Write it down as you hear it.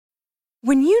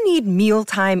When you need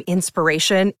mealtime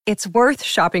inspiration, it's worth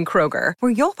shopping Kroger,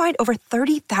 where you'll find over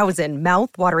 30,000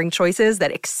 mouth-watering choices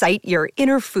that excite your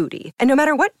inner foodie. And no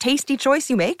matter what tasty choice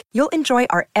you make, you'll enjoy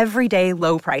our everyday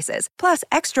low prices, plus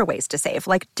extra ways to save,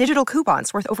 like digital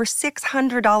coupons worth over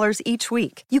 $600 each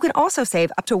week. You can also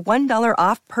save up to $1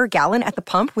 off per gallon at the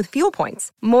pump with fuel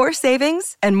points. More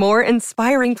savings and more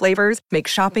inspiring flavors make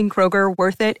shopping Kroger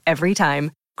worth it every time.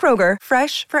 Kroger,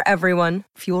 fresh for everyone.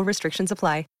 Fuel restrictions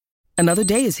apply. Another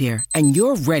day is here, and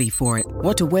you're ready for it.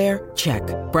 What to wear? Check.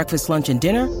 Breakfast, lunch, and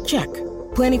dinner? Check.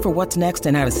 Planning for what's next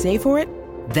and how to save for it?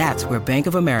 That's where Bank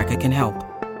of America can help.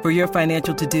 For your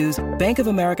financial to-dos, Bank of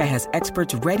America has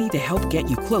experts ready to help get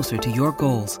you closer to your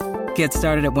goals. Get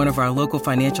started at one of our local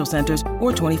financial centers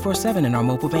or 24/7 in our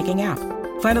mobile banking app.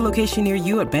 Find a location near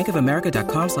you at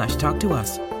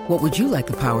bankofamerica.com/talktous. What would you like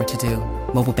the power to do?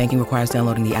 Mobile banking requires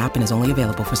downloading the app and is only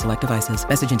available for select devices.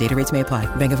 Message and data rates may apply.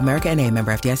 Bank of America N.A.,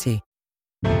 member FDIC.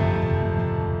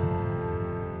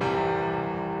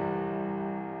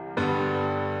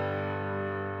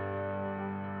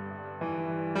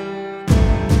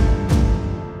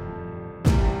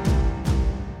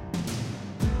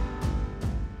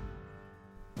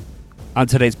 On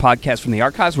today's podcast from the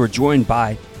Archives, we're joined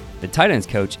by the tight ends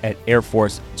coach at Air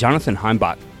Force, Jonathan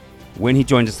Heimbach. When he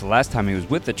joined us the last time, he was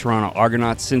with the Toronto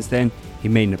Argonauts. Since then, he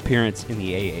made an appearance in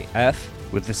the AAF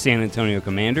with the San Antonio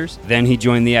Commanders. Then he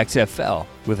joined the XFL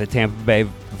with the Tampa Bay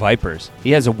Vipers.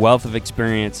 He has a wealth of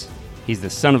experience. He's the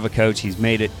son of a coach. He's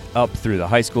made it up through the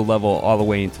high school level all the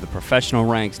way into the professional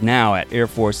ranks. Now at Air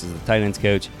Force as the tight ends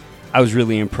coach. I was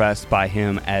really impressed by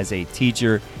him as a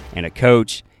teacher and a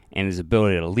coach and his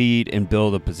ability to lead and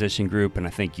build a position group, and I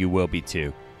think you will be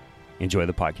too. Enjoy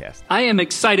the podcast. I am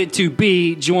excited to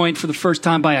be joined for the first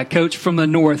time by a coach from the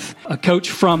North, a coach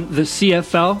from the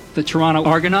CFL, the Toronto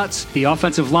Argonauts, the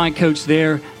offensive line coach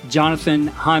there, Jonathan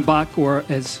Heimbach, or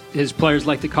as his players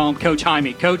like to call him, Coach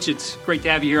Jaime. Coach, it's great to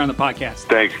have you here on the podcast.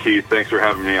 Thanks, Keith. Thanks for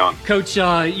having me on. Coach,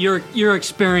 your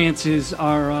experiences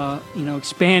are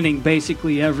expanding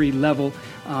basically every level,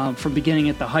 from beginning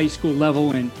at the high school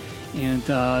level and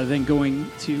then going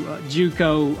to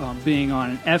JUCO, being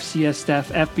on an FCS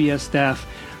staff, FBS staff,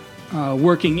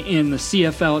 working in the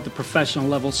CFL at the professional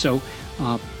level. So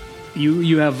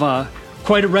you have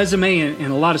quite a resume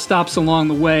and a lot of stops along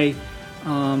the way.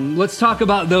 Let's talk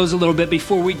about those a little bit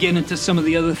before we get into some of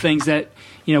the other things that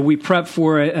we prepped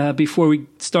for before we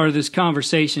started this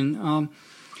conversation.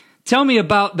 Tell me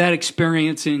about that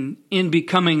experience in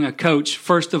becoming a coach.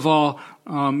 First of all,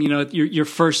 your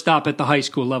first stop at the high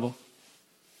school level.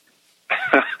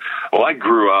 Well, I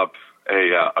grew up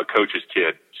a coach's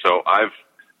kid, so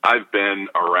I've been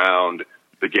around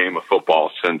the game of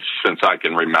football since I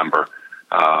can remember.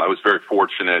 I was very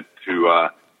fortunate to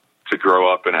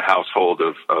grow up in a household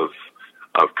of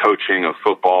coaching, of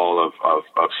football,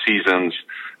 of seasons,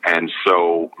 and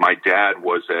so my dad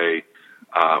was a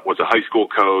high school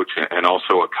coach and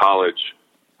also a college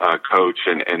coach,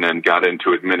 and then got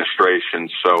into administration.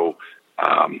 So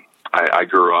I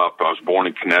grew up, I was born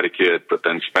in Connecticut, but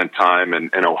then spent time in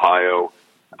Ohio,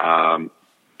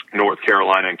 North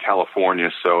Carolina, and California.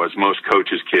 So as most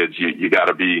coaches' kids, you got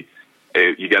to be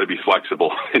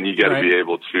flexible, and you got to be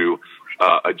able to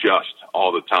adjust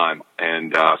all the time.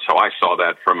 And so I saw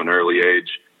that from an early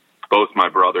age. Both my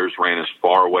brothers ran as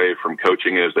far away from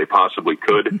coaching as they possibly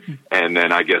could, and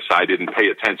then I guess I didn't pay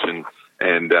attention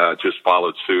and just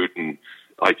followed suit. And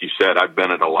like you said, I've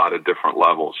been at a lot of different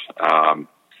levels.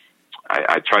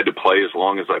 I tried to play as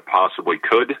long as I possibly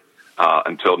could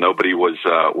until nobody was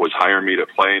hiring me to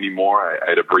play anymore. I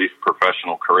had a brief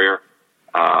professional career,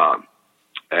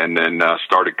 and then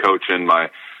started coaching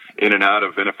in and out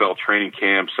of NFL training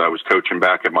camps. I was coaching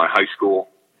back at my high school.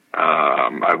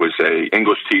 I was a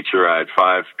English teacher. I had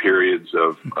 5 periods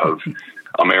of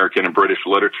American and British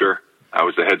literature. I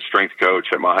was the head strength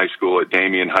coach at my high school at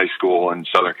Damien High School in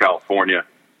Southern California,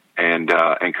 and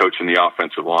coaching the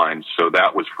offensive line. So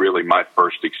that was really my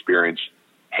first experience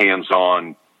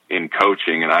hands-on in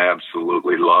coaching, and I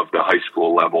absolutely loved the high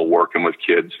school level, working with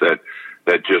kids that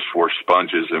just were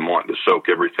sponges and wanting to soak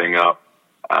everything up.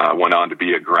 Went on to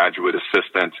be a graduate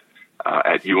assistant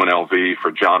at UNLV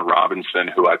for John Robinson,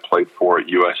 who I played for at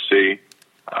USC.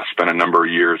 Spent a number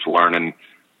of years learning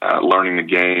the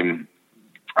game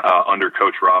under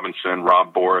Coach Robinson.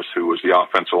 Rob Boris, who was the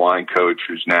offensive line coach,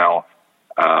 who's now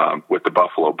with the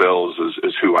Buffalo Bills,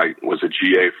 is who I was a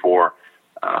GA for.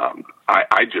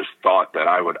 I just thought that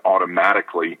I would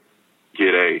automatically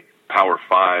get a Power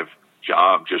 5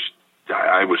 job.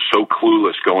 I was so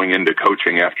clueless going into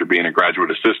coaching after being a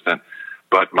graduate assistant.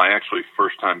 But my actually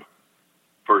first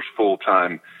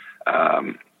full-time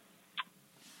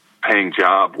paying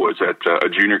job was at a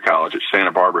junior college at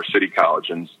Santa Barbara City College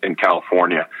in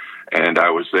California. And I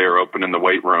was there opening the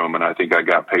weight room, and I think I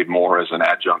got paid more as an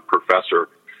adjunct professor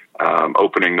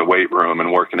opening the weight room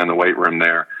and working in the weight room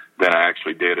there than I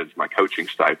actually did as my coaching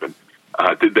stipend.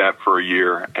 Did that for a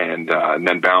year, and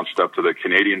then bounced up to the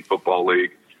Canadian Football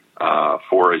League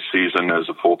for a season as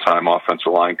a full-time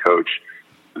offensive line coach.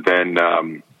 Then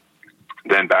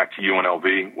back to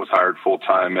UNLV, was hired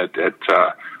full-time at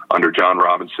under John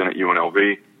Robinson at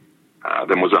UNLV.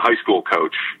 Then was a high school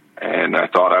coach, and I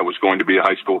thought I was going to be a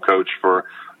high school coach for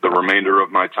the remainder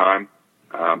of my time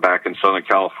back in Southern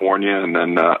California. And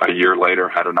then a year later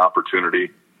had an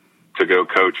opportunity to go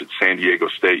coach at San Diego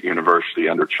State University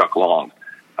under Chuck Long.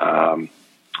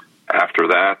 After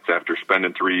that, after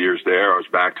spending 3 years there, I was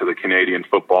back to the Canadian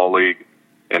Football League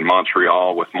in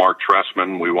Montreal with Mark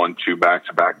Trestman. We won 2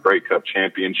 back-to-back Grey Cup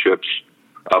championships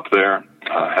up there.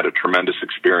 Had a tremendous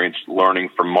experience learning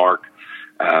from Mark,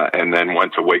 and then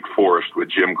went to Wake Forest with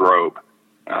Jim Grobe,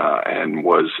 and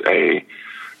was a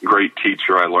great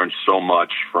teacher. I learned so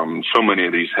much from so many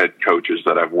of these head coaches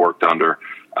that I've worked under.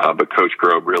 But Coach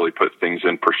Grobe really put things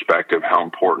in perspective, how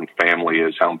important family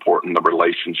is, how important the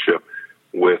relationship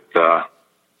with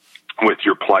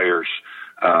your players,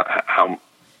 how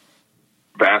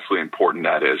vastly important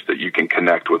that is, that you can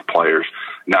connect with players,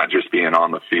 not just being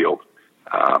on the field.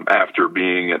 After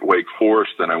being at Wake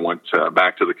Forest, then I went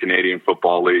back to the Canadian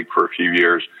Football League for a few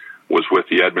years, was with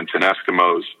the Edmonton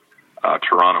Eskimos,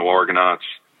 Toronto Argonauts,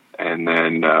 and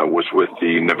then was with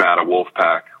the Nevada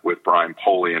Wolfpack with Brian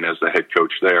Polian as the head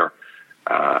coach there.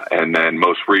 And then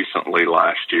most recently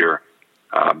last year,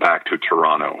 back to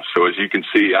Toronto. So as you can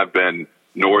see, I've been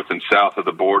north and south of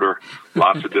the border,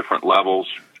 lots of different levels,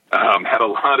 had a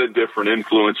lot of different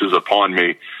influences upon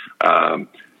me,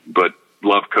 but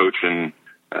love coaching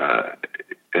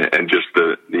and just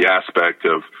the aspect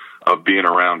of being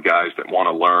around guys that want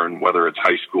to learn, whether it's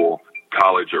high school,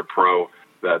 college, or pro.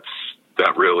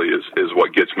 That really is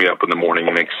what gets me up in the morning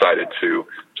and excited to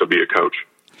be a coach.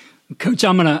 Coach,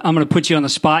 I'm gonna put you on the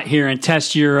spot here and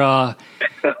test your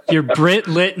Brit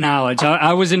Lit knowledge.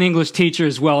 I was an English teacher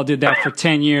as well. Did that for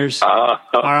 10 years. All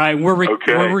right,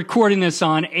 we're recording this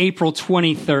on April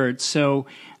 23rd. So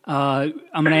I'm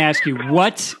going to ask you,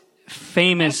 what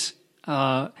famous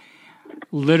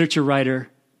literature writer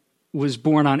was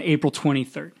born on April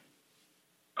 23rd?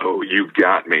 Oh, you've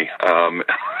got me.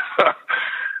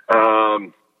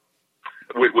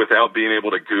 Without being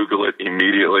able to Google it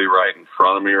immediately right in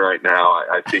front of me right now,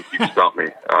 I think you stumped me.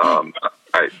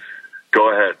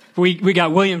 Go ahead. We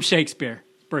got William Shakespeare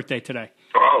birthday today.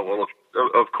 Oh, well,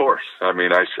 of course. I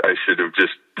mean, I should have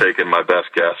just taken my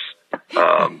best guess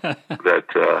that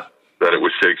it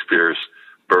was Shakespeare's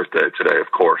birthday today,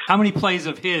 of course. How many plays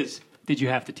of his did you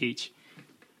have to teach?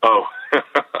 Oh,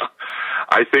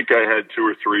 I think I had 2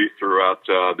 or 3 throughout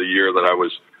the year that I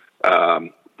was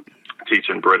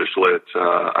teaching British Lit.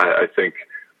 I think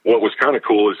what was kind of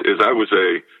cool is I was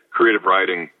a creative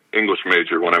writing English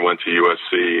major when I went to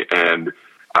USC, and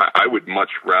I would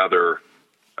much rather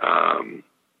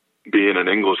be in an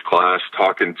English class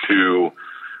talking to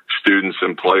students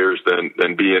and players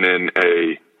than being in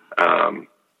a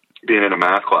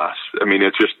math class. I mean,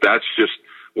 that's just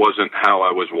wasn't how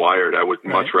I was wired. I would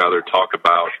much rather talk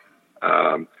about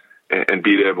and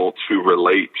be able to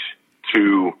relate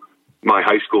to my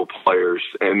high school players,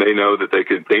 and they knew that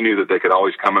they could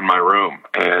always come in my room,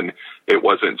 and it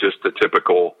wasn't just a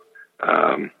typical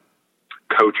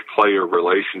coach-player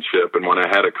relationship. And when I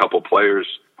had a couple players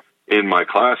in my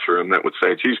classroom that would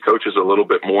say, geez, coach is a little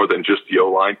bit more than just the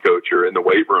O-line coach or in the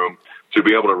weight room, to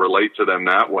be able to relate to them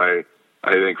that way,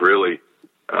 I think really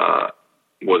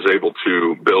was able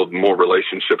to build more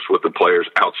relationships with the players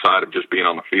outside of just being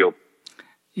on the field.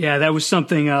 Yeah, that was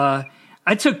something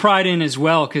I took pride in as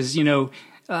well, because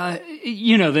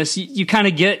this, you kind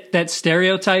of get that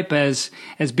stereotype as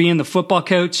being the football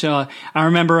coach. I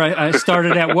remember I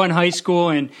started at one high school,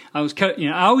 and I was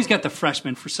I always got the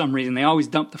freshmen for some reason. They always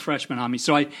dumped the freshmen on me.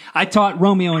 So I taught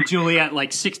Romeo and Juliet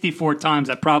like 64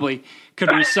 times. I probably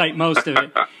could recite most of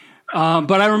it.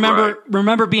 But I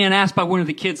remember being asked by one of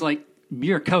the kids, like,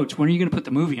 "You're a coach. When are you going to put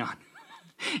the movie on?"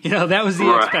 That was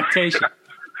the expectation.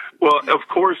 Well, of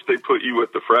course they put you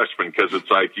with the freshmen, because it's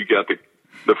like you got the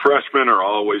freshmen are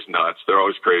always nuts. They're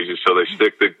always crazy, so they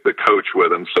stick the coach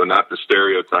with them. So not the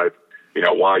stereotype,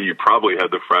 why you probably had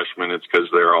the freshmen. It's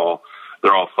because they're all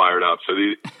fired up. So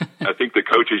I think the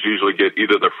coaches usually get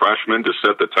either the freshmen to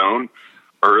set the tone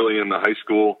early in the high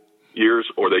school years,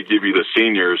 or they give you the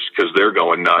seniors because they're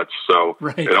going nuts. So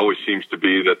It always seems to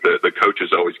be that the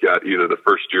coaches always got either the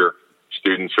first year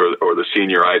students or the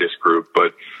senioritis group.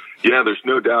 But Yeah, there's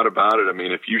no doubt about it. I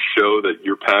mean, if you show that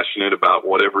you're passionate about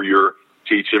whatever you're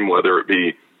teaching, whether it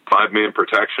be 5-man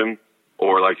protection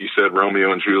or, like you said,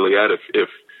 Romeo and Juliet,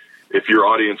 if your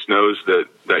audience knows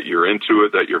that you're into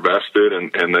it, that you're vested,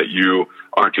 and that you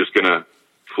aren't just going to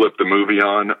flip the movie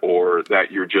on, or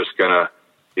that you're just going to,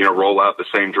 roll out the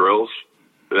same drills,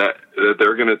 that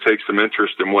they're going to take some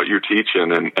interest in what you're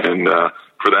teaching. And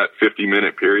for that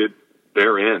 50-minute period,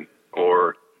 they're in.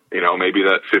 Or, maybe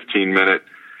that 15-minute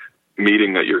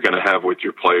meeting that you're going to have with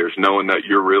your players, knowing that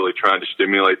you're really trying to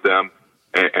stimulate them.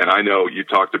 And I know you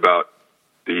talked about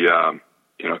the,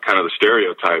 kind of the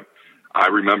stereotype. I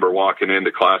remember walking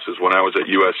into classes when I was at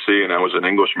USC and I was an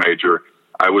English major.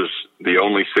 I was the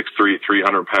only 6'3",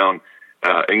 300-pound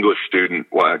English student,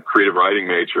 creative writing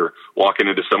major, walking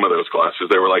into some of those classes.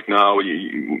 They were like, no,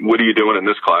 what are you doing in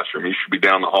this classroom? You should be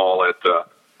down the hall at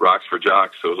Rocks for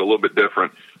Jocks. So it was a little bit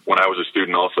different when I was a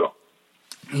student also.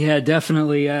 Yeah,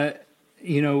 definitely.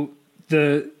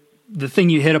 The thing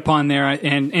you hit upon there,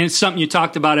 and it's something you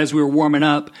talked about as we were warming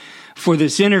up for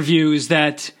this interview, is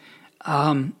that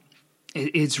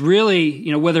it's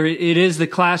really, whether it is the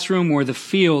classroom or the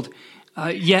field,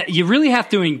 you really have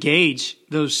to engage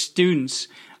those students.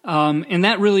 And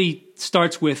that really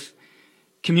starts with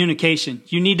communication.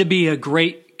 You need to be a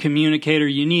great communicator.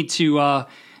 You need to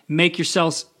make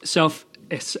yourself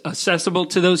accessible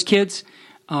to those kids,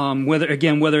 whether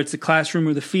it's the classroom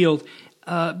or the field,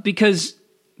 because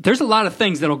there's a lot of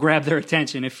things that'll grab their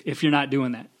attention if you're not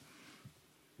doing that.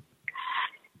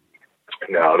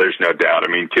 No, there's no doubt.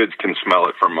 I mean, kids can smell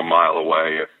it from a mile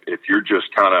away. If you're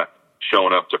just kind of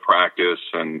showing up to practice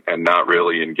and not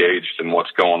really engaged in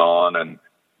what's going on, and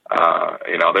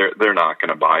they're not going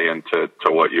to buy into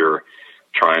what you're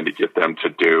trying to get them to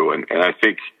do. And I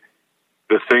think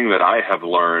the thing that I have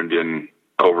learned in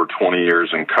over 20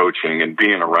 years in coaching and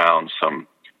being around some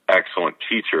excellent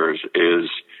teachers is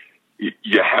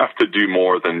you have to do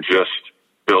more than just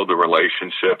build a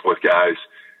relationship with guys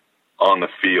on the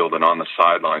field and on the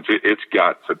sidelines. It's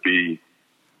got to be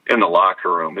in the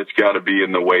locker room. It's got to be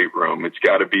in the weight room. It's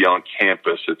got to be on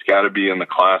campus. It's got to be in the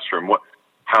classroom.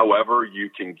 However you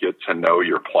can get to know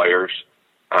your players.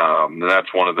 And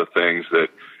that's one of the things that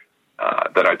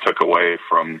I took away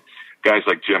from guys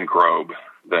like Jim Grobe,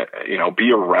 that,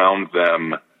 be around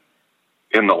them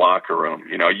in the locker room.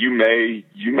 You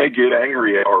may get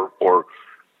angry or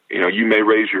you may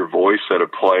raise your voice at a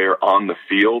player on the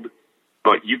field,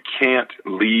 but you can't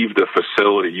leave the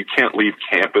facility. You can't leave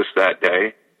campus that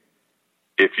day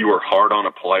if you are hard on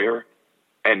a player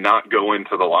and not go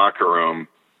into the locker room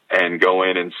and go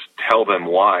in and tell them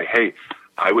why. Hey,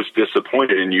 I was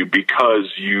disappointed in you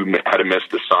because you had a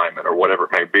missed assignment or whatever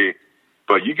it may be.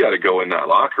 But you got to go in that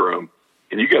locker room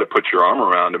and you got to put your arm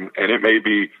around them. And it may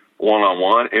be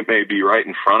one-on-one. It may be right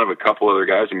in front of a couple other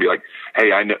guys and be like,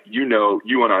 hey, I know,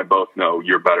 you and I both know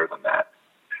you're better than that.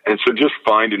 And so just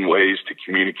finding ways to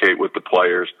communicate with the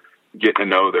players, getting to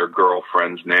know their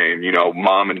girlfriend's name,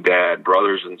 mom and dad,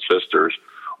 brothers and sisters,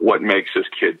 what makes this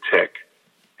kid tick?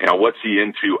 What's he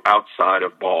into outside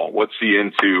of ball? What's he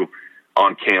into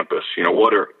on campus?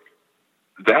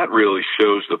 That really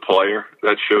shows the player,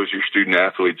 that shows your student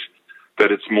athletes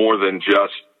that it's more than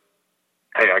just,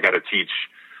 hey, I got to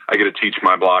teach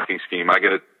my blocking scheme. I got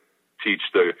to teach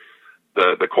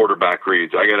the quarterback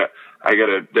reads. They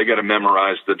got to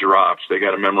memorize the drops. They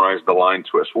got to memorize the line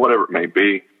twist, whatever it may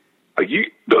be.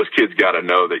 Those kids got to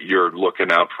know that you're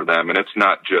looking out for them. And it's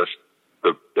not just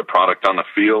the product on the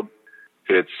field.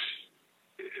 It's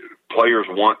players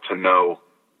want to know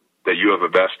that you have a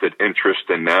vested interest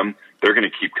in them. They're going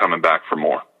to keep coming back for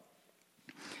more.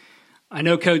 I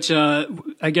know, Coach,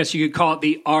 I guess you could call it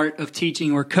the art of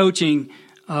teaching or coaching.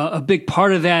 A big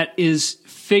part of that is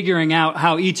figuring out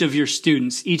how each of your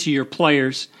students, each of your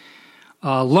players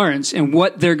learns and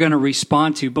what they're going to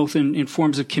respond to, both in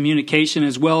forms of communication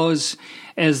as well as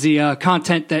the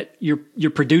content that you're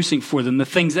producing for them, the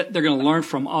things that they're going to learn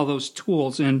from all those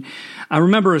tools. And I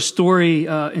remember a story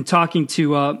in talking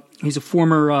to he's a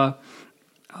former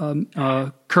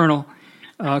colonel,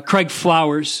 Craig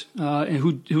Flowers,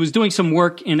 who was doing some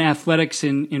work in athletics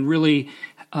and really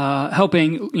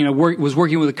helping, was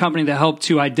working with a company that helped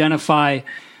to identify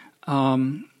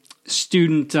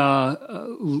student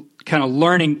kind of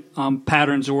learning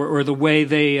patterns or the way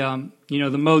they,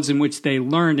 the modes in which they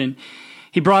learned. And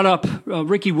he brought up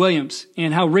Ricky Williams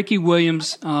and how Ricky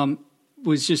Williams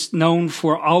was just known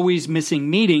for always missing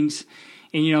meetings.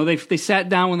 And, they sat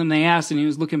down with him, they asked, and he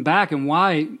was looking back, and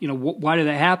why did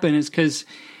that happen? Is because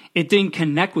it didn't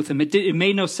connect with him. It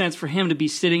made no sense for him to be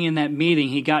sitting in that meeting.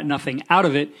 He got nothing out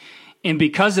of it. And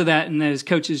because of that, and as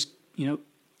coaches,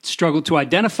 struggled to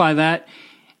identify that,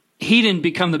 he didn't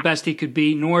become the best he could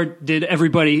be, nor did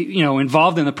everybody,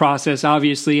 involved in the process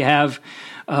obviously have,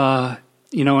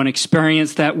 an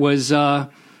experience that was,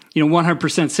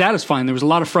 100% satisfying. There was a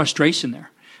lot of frustration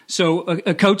there. So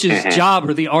a coach's job,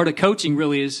 or the art of coaching,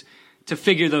 really is to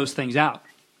figure those things out.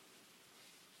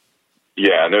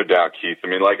 Yeah, no doubt, Keith. I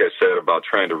mean, like I said about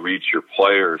trying to reach your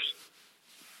players,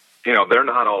 they're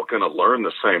not all going to learn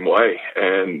the same way.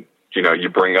 And, you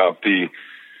bring up the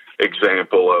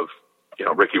example of,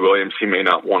 Ricky Williams. He may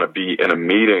not want to be in a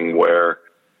meeting where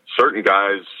certain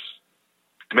guys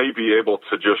may be able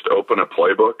to just open a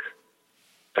playbook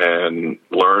and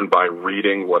learn by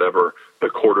reading whatever the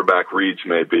quarterback reads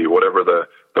may be, whatever the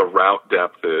route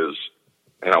depth is,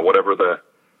 whatever the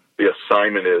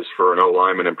assignment is for an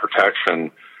O-lineman in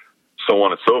protection, so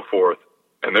on and so forth,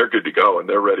 and they're good to go and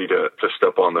they're ready to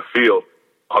step on the field.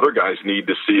 Other guys need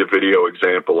to see a video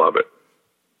example of it.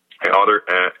 And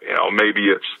maybe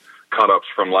it's cut-ups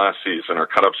from last season or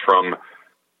cut-ups from,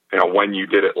 when you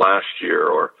did it last year,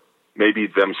 or maybe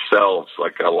themselves.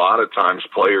 Like a lot of times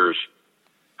players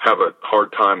have a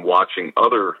hard time watching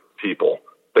other people.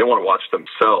 They want to watch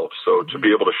themselves. So to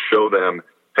be able to show them,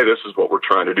 hey, this is what we're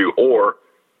trying to do, or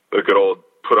the good old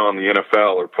put on the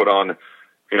NFL or put on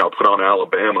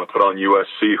Alabama, put on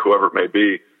USC, whoever it may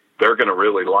be, they're going to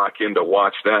really lock in to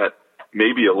watch that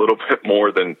maybe a little bit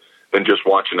more than just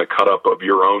watching a cut-up of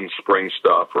your own spring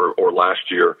stuff or last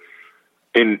year.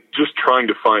 And just trying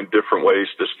to find different ways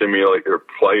to stimulate your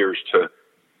players to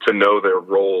know their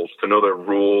roles, to know their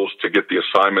rules, to get the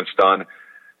assignments done.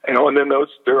 And then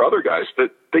there are other guys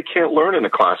that they can't learn in a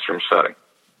classroom setting.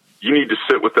 You need to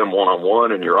sit with them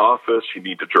one-on-one in your office. You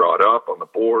need to draw it up on the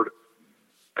board.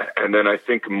 And then I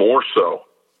think more so,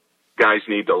 guys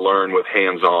need to learn with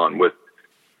hands-on.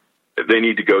 They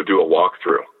need to go do a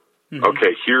walkthrough. Mm-hmm.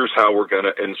 Okay, here's how we're going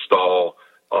to install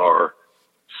our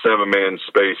 7-man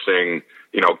spacing,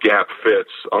 gap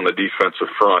fits on the defensive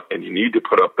front, and you need to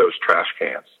put up those trash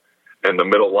cans. And the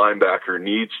middle linebacker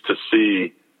needs to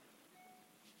see,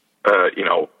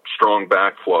 strong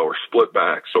backflow or split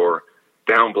backs or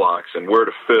down blocks and where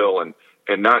to fill and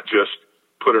not just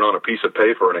put it on a piece of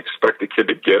paper and expect the kid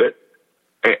to get it.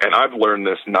 And I've learned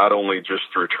this not only just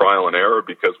through trial and error,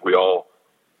 because we all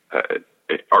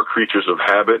are creatures of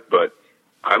habit, but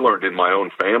I learned in my own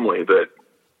family that,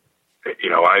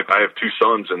 I have 2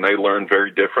 sons and they learn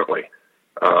very differently.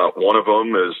 One of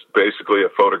them is basically a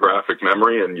photographic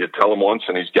memory, and you tell him once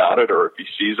and he's got it, or if he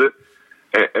sees it.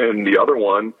 And the other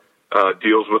one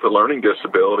deals with a learning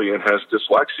disability and has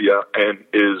dyslexia and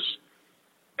is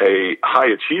a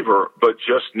high achiever, but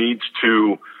just needs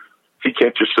to, he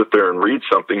can't just sit there and read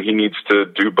something. He needs to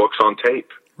do books on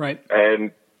tape. Right.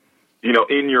 And,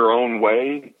 in your own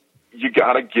way, you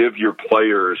got to give your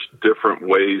players different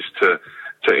ways to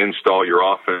install your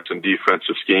offense and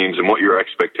defensive schemes and what your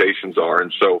expectations are.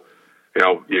 And so,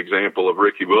 the example of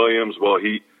Ricky Williams, well,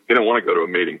 he didn't want to go to a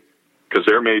meeting because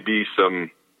there may be some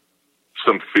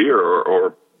fear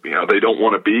or they don't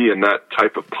want to be in that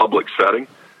type of public setting,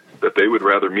 that they would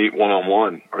rather meet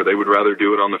one-on-one or they would rather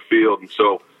do it on the field. And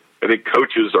so I think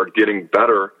coaches are getting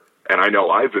better, and I know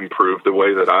I've improved the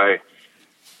way that I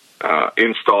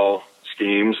install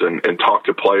schemes and talk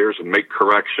to players and make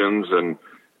corrections and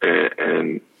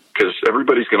because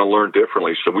everybody's going to learn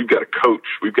differently. So we've got to coach,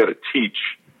 we've got to teach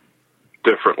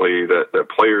differently, that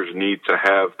players need to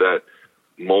have that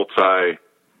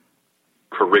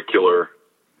multi-curricular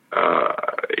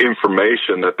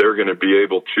information, that they're going to be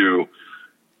able to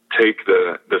take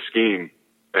the scheme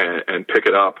and pick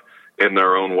it up in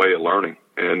their own way of learning.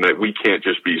 And that we can't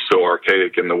just be so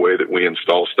archaic in the way that we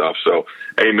install stuff. So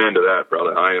amen to that,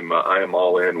 brother. I am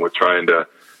all in with trying to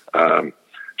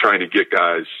get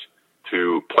guys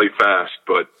to play fast,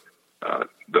 but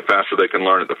the faster they can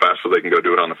learn it, the faster they can go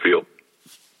do it on the field.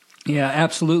 Yeah,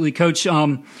 absolutely. Coach,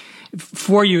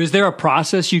 for you, is there a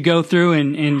process you go through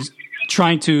in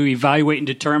trying to evaluate and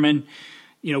determine,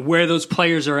 where those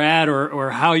players are at or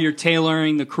how you're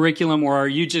tailoring the curriculum, or are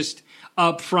you just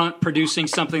up front producing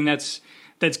something that's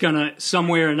going to, some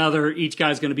way or another, each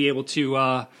guy's going to be able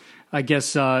to,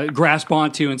 grasp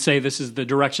onto and say, this is the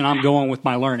direction I'm going with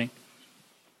my learning?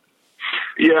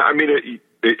 Yeah, I mean,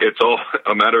 it's all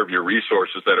a matter of your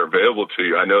resources that are available to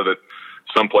you. I know that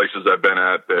some places I've been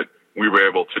at that we were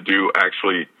able to do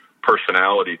actually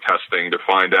personality testing to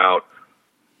find out,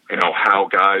 how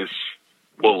guys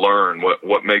will learn,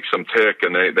 what makes them tick,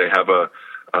 and they have a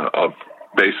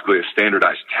basically a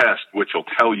standardized test which will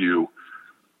tell you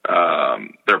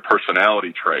their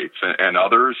personality traits. And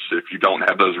others, if you don't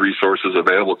have those resources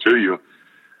available to you,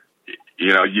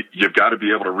 you've got to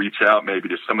be able to reach out maybe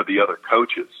to some of the other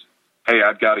coaches hey,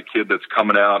 I've got a kid that's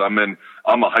coming out. I'm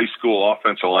a high school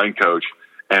offensive line coach,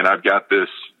 and I've got this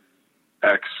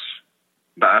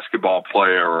ex-basketball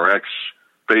player or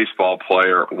ex-baseball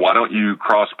player. Why don't you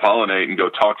cross-pollinate and go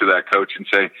talk to that coach and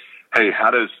say, hey,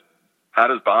 how does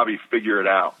Bobby figure it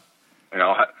out? You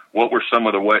know, what were some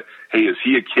of the way? Hey, is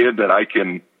he a kid that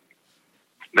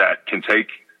can take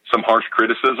some harsh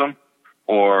criticism?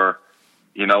 Or,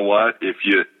 you know what, if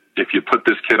you put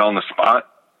this kid on the spot,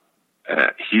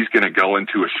 he's going to go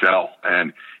into a shell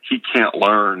and he can't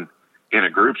learn in a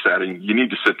group setting. You need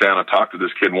to sit down and talk to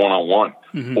this kid one-on-one,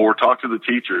 mm-hmm. or talk to the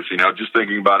teachers, you know, just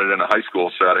thinking about it in a high school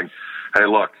setting. Hey,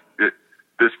 look,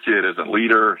 this kid is a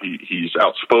leader. He's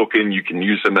outspoken. You can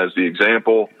use him as the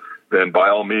example. Then by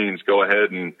all means, go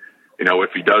ahead and, you know,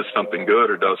 if he does something good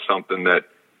or does something that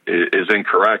is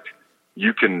incorrect,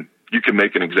 you can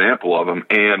make an example of him,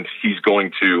 and he's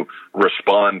going to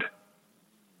respond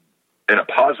in a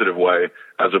positive way,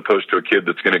 as opposed to a kid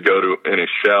that's going to go in his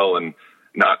shell and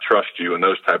not trust you and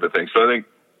those type of things. So I think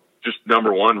just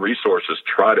number one, resources,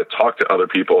 try to talk to other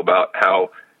people about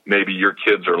how maybe your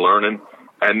kids are learning.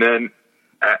 And then,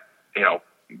 you know,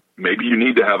 maybe you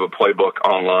need to have a playbook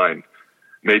online.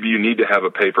 Maybe you need to have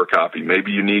a paper copy.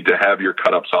 Maybe you need to have your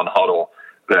cut-ups on Huddle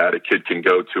that a kid can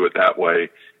go to it that way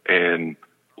and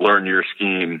learn your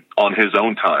scheme on his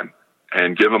own time,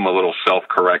 and give him a little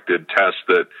self-corrected test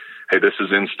that, hey, this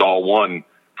is install 1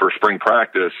 for spring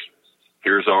practice.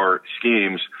 Here's our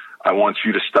schemes. I want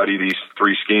you to study these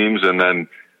 3 schemes and then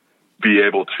be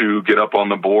able to get up on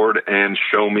the board and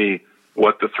show me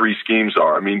what the 3 schemes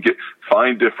are. I mean,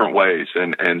 find different ways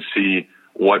and see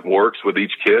what works with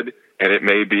each kid. And it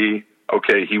may be,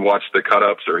 okay, he watched the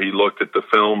cut-ups or he looked at the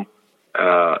film,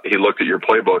 he looked at your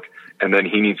playbook, and then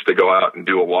he needs to go out and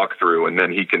do a walkthrough, and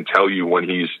then he can tell you when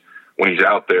he's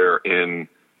out there in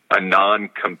a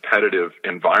non-competitive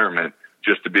environment,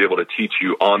 just to be able to teach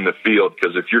you on the field.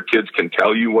 Because if your kids can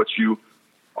tell you what you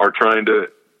are trying to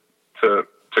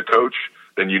coach,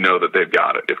 then you know that they've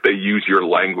got it. If they use your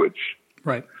language,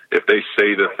 right? If they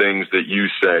say the things that you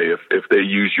say, if they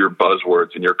use your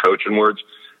buzzwords and your coaching words,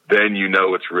 then you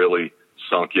know it's really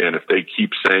sunk in. If they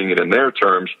keep saying it in their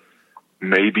terms,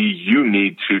 maybe you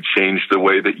need to change the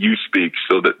way that you speak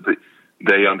so that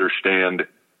they understand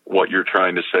what you're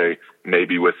trying to say,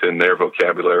 maybe within their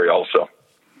vocabulary also.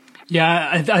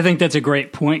 Yeah, I think that's a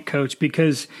great point, Coach,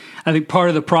 because I think part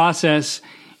of the process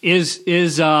is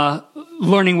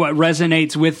learning what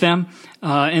resonates with them,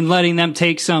 and letting them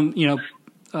take some,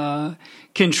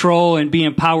 control and be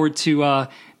empowered to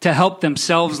help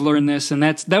themselves learn this. And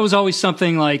that was always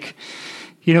something like,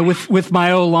 with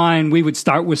my O-line, we would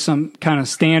start with some kind of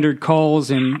standard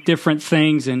calls and different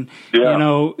things. And,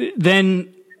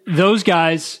 then those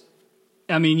guys,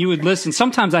 I mean, you would listen.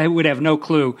 Sometimes I would have no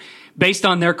clue based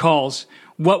on their calls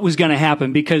what was going to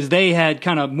happen, because they had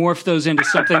kind of morphed those into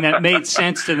something that made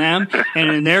sense to them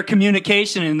and in their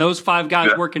communication and those 5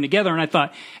 guys working together. And I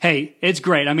thought, hey, it's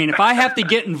great. I mean, if I have to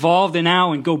get involved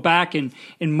now and go back and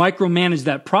micromanage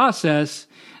that process,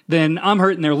 then I'm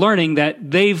hurting their learning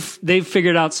that they've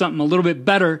figured out something a little bit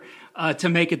better to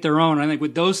make it their own. I think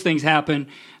when those things happen,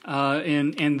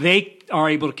 and they are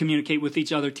able to communicate with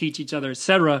each other, teach each other, et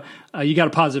cetera, you got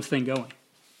a positive thing going.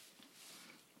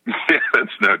 Yeah,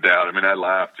 that's no doubt. I mean, I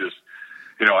laugh just,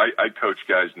 I coach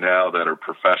guys now that are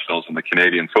professionals in the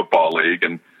Canadian Football League,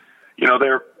 and,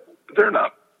 they're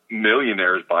not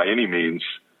millionaires by any means.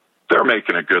 They're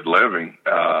making a good living.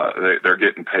 They're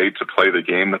getting paid to play the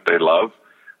game that they love.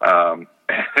 And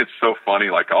it's so funny.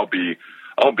 Like I'll be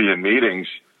in meetings,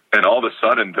 and all of a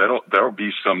sudden there'll be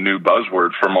some new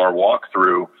buzzword from our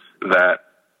walkthrough that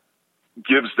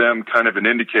gives them kind of an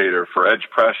indicator for edge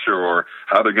pressure or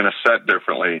how they're going to set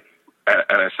differently.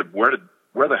 And I said, where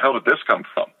the hell did this come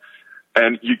from?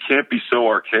 And you can't be so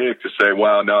archaic to say,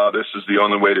 well, no, this is the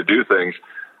only way to do things.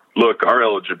 Look, our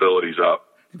eligibility's up.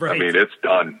 Right. I mean, it's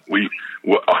done.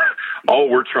 All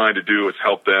we're trying to do is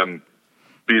help them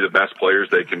be the best players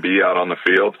they can be out on the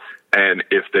field. And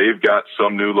if they've got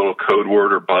some new little code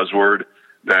word or buzzword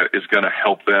that is going to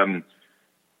help them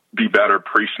be better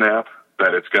pre-snap,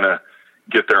 that it's going to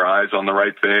get their eyes on the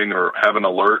right thing or have an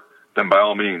alert, then by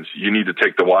all means, you need to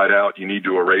take the wide out. You need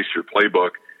to erase your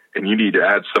playbook, and you need to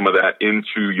add some of that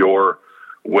into your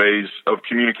ways of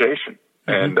communication.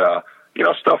 Mm-hmm. And,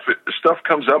 stuff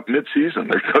comes up mid-season.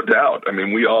 There's no doubt. I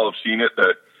mean, we all have seen it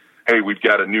that, hey, we've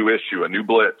got a new issue, a new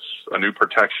blitz, a new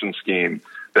protection scheme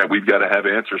that we've got to have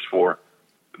answers for.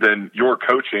 Then your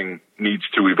coaching needs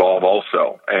to evolve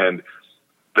also. And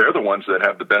they're the ones that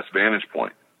have the best vantage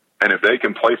point. And if they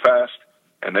can play fast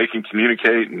and they can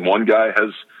communicate, and one guy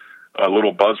has a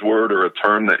little buzzword or a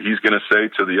term that he's going to say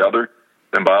to the other,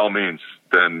 then by all means,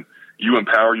 then you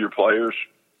empower your players.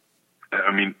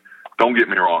 I mean, don't get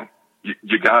me wrong.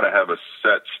 You got to have a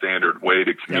set standard way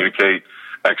to communicate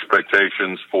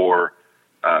expectations for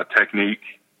technique,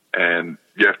 and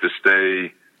you have to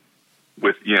stay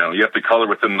with, you have to color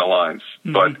within the lines.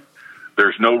 Mm-hmm. But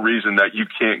there's no reason that you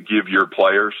can't give your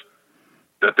players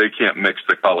that they can't mix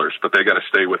the colors, but they got to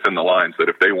stay within the lines. That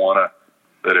if they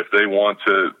want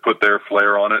to put their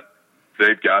flair on it,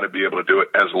 they've got to be able to do it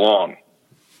as long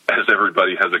as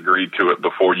everybody has agreed to it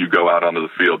before you go out onto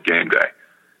the field game day.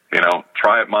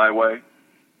 Try it my way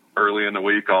early in the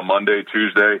week on Monday,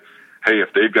 Tuesday. Hey, if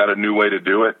they've got a new way to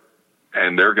do it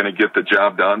and they're going to get the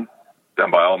job done, then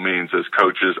by all means, as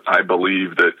coaches, I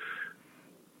believe that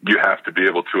you have to be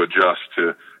able to adjust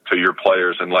to your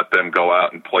players and let them go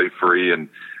out and play free, and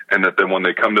that then when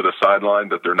they come to the sideline,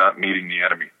 that they're not meeting the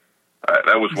enemy.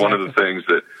 That was one of the things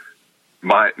that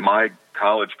my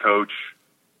college coach,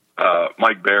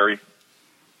 Mike Berry,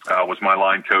 was my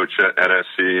line coach at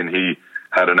SC, and he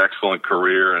had an excellent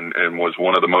career and was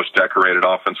one of the most decorated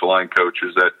offensive line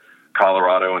coaches at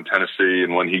Colorado and Tennessee.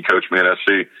 And when he coached me at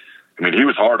SC, I mean, he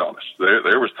was hard on us.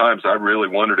 There was times I really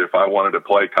wondered if I wanted to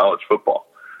play college football.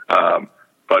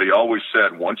 But he always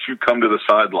said, once you come to the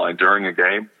sideline during a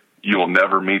game, you will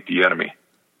never meet the enemy.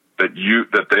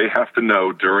 That they have to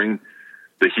know during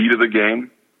the heat of the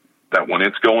game that when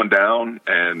it's going down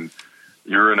and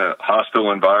you're in a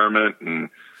hostile environment and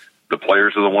the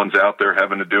players are the ones out there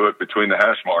having to do it between the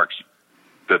hash marks,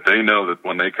 that they know that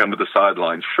when they come to the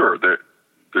sidelines, sure,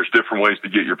 there's different ways to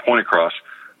get your point across,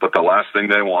 but the last thing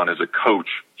they want is a coach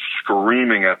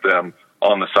screaming at them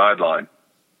on the sideline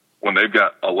when they've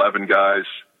got 11 guys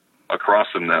across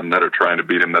from them that are trying to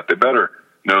beat them, that they better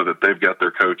know that they've got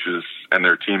their coaches and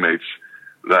their teammates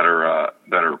that are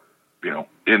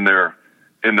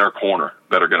in their corner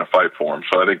that are going to fight for them.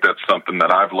 So I think that's something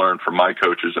that I've learned from my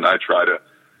coaches, and I try to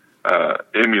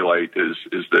emulate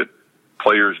is that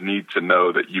players need to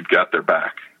know that you've got their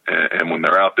back, and when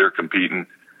they're out there competing,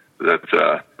 that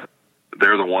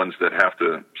they're the ones that have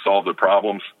to solve the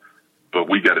problems, but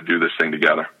we got to do this thing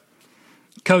together.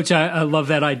 Coach, I love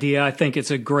that idea. I think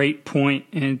it's a great point,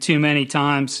 and too many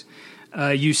times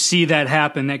you see that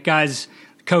happen, that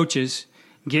coaches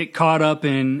get caught up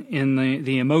in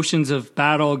the emotions of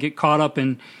battle, get caught up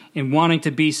in wanting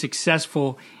to be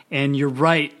successful, and you're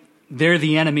right, they're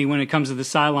the enemy when it comes to the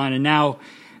sideline, and now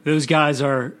those guys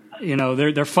are,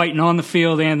 they're fighting on the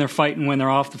field and they're fighting when they're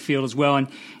off the field as well,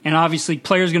 and obviously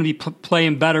players are going to be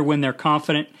playing better when they're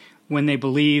confident, when they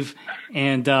believe,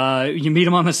 and you meet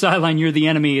them on the sideline, you're the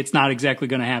enemy, it's not exactly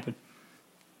going to happen.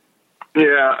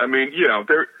 Yeah, I mean,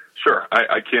 sure,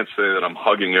 I can't say that I'm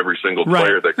hugging every single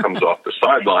player that comes off the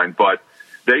sideline, but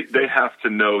they have to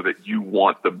know that you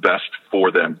want the best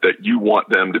for them, that you want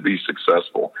them to be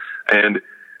successful. And,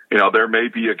 there may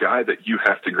be a guy that you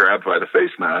have to grab by the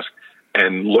face mask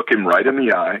and look him right in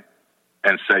the eye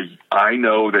and say, I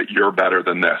know that you're better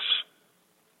than this.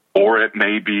 Or it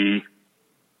may be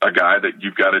a guy that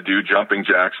you've got to do jumping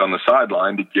jacks on the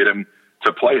sideline to get him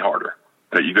to play harder.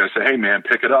 That you got to say, hey, man,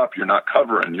 pick it up. You're not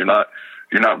covering. You're not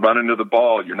running to the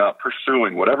ball. You're not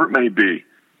pursuing, whatever it may be.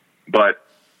 But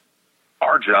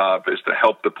our job is to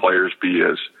help the players be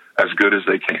as good as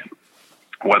they can,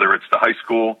 whether it's the high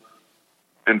school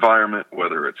environment,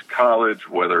 whether it's college,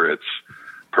 whether it's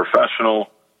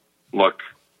professional. Look,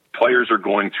 players are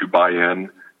going to buy in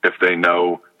if they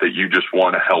know that you just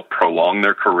want to help prolong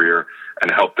their career and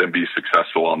help them be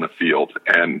successful on the field.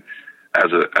 And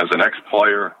as an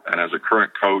ex-player and as a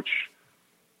current coach,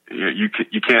 you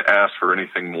can't ask for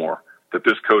anything more. That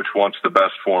this coach wants the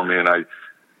best for me, and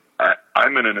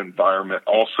I'm in an environment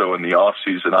also in the off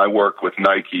season. I work with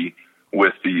Nike,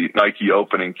 with the Nike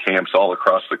opening camps all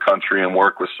across the country, and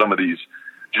work with some of these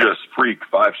just freak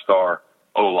 5-star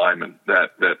O-linemen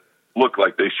that look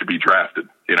like they should be drafted.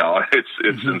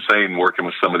 It's insane working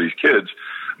with some of these kids,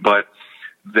 but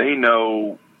they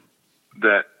know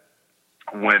that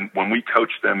when we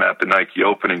coach them at the Nike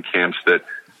opening camps, that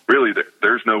really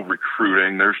there's no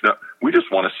recruiting. We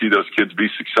just want to see those kids be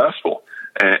successful,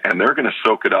 and they're going to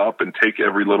soak it up and take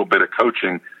every little bit of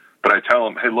coaching. But I tell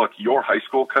them, hey, look, your high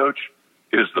school coach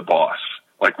is the boss.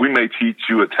 Like, we may teach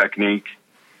you a technique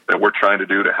that we're trying to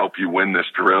do to help you win this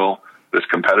drill, this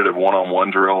competitive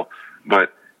one-on-one drill,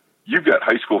 but you've got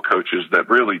high school coaches that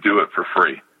really do it for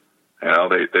free.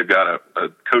 They've got a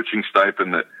coaching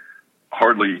stipend that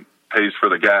hardly pays for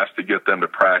the gas to get them to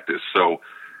practice. So,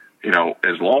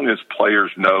 as long as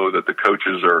players know that the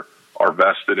coaches are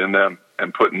vested in them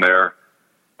and putting their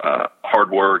hard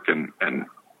work and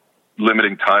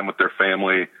limiting time with their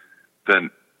family, then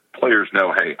players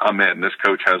know, hey, I'm in. This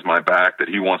coach has my back, that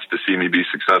he wants to see me be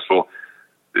successful.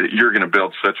 You're going to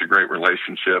build such a great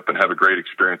relationship and have a great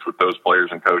experience with those players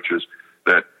and coaches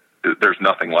that there's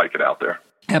nothing like it out there.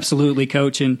 Absolutely,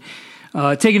 Coach. And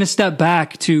taking a step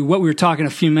back to what we were talking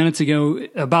a few minutes ago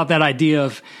about that idea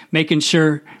of making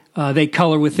sure they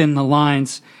color within the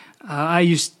lines. I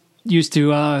used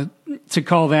to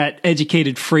call that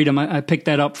educated freedom. I picked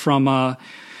that up from a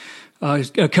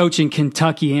coach in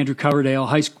Kentucky, Andrew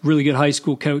Coverdale, really good high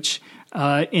school coach.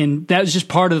 And that was just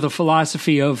part of the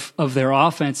philosophy of their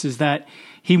offense, is that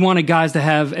he wanted guys to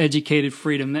have educated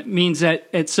freedom. That means that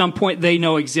at some point they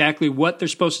know exactly what they're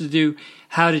supposed to do,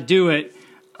 how to do it.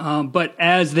 But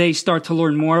as they start to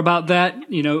learn more about that,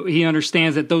 he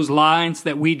understands that those lines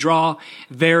that we draw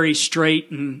very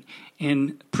straight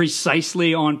and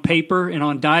precisely on paper and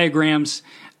on diagrams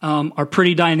are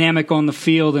pretty dynamic on the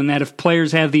field, and that if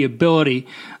players have the ability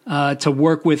to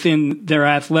work within their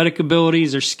athletic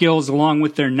abilities or skills along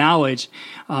with their knowledge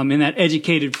and that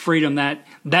educated freedom,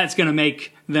 that's going to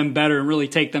make them better and really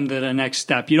take them to the next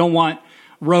step. You don't want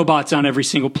robots on every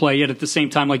single play, yet at the same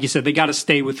time, like you said, they got to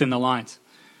stay within the lines.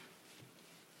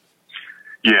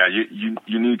 Yeah,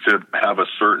 you need to have a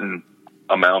certain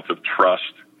amount of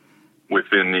trust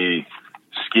within the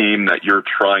scheme that you're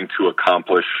trying to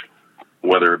accomplish,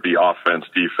 whether it be offense,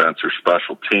 defense, or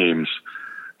special teams.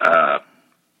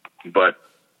 But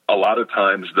a lot of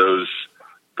times those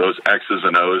X's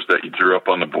and O's that you drew up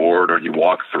on the board or you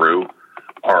walk through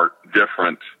are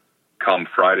different come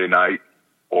Friday night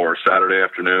or Saturday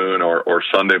afternoon or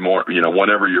Sunday morning,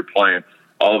 whenever you're playing.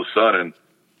 All of a sudden,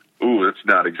 it's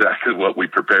not exactly what we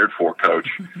prepared for, Coach,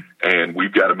 and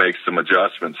we've got to make some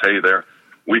adjustments. Hey,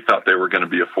 we thought they were going to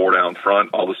be a 4-down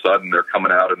front. All of a sudden, they're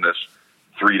coming out in this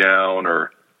 3-down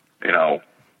or,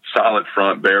 solid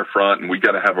front, bare front, and we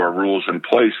got to have our rules in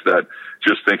place. That,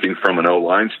 just thinking from an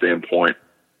O-line standpoint,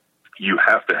 you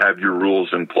have to have your rules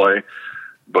in play.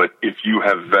 But if you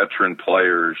have veteran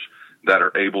players that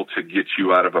are able to get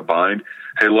you out of a bind,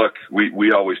 hey, look,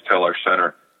 we always tell our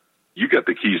center, you got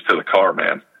the keys to the car,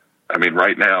 man. I mean,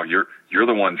 right now you're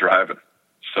the one driving.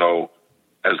 So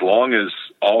as long as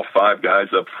all 5 guys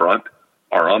up front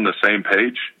are on the same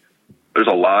page, there's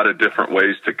a lot of different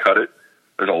ways to cut it.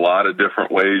 There's a lot of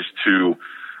different ways to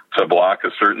block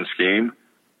a certain scheme,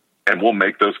 and we'll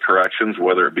make those corrections,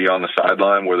 whether it be on the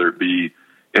sideline, whether it be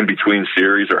in between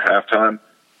series or halftime.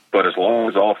 But as long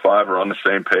as all 5 are on the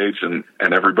same page and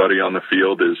everybody on the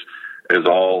field is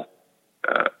all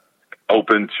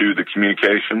open to the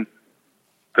communication,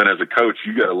 then as a coach,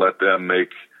 you got to let them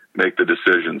make the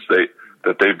decisions.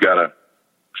 They've got to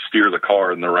steer the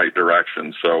car in the right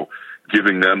direction. So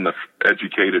giving them the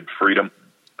educated freedom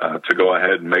to go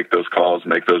ahead and make those calls,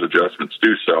 make those adjustments,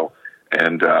 do so.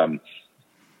 And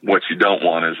what you don't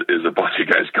want is a bunch of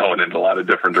guys going in a lot of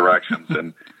different directions.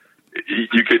 And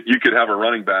you could have a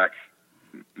running back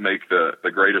make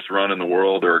the greatest run in the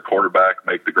world, or a quarterback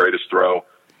make the greatest throw,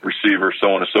 receiver,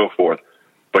 so on and so forth.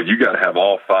 But you got to have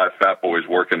all 5 fat boys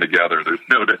working together. There's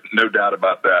no doubt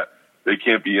about that. They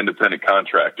can't be independent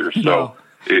contractors. So No.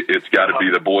 It's got to be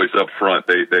the boys up front.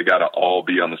 They got to all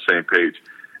be on the same page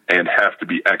and have to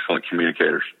be excellent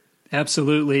communicators.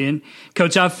 Absolutely. And,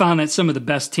 Coach, I've found that some of the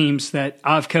best teams that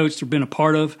I've coached or been a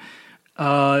part of,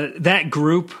 that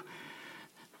group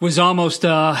was almost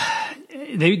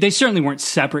they certainly weren't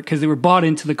separate because they were bought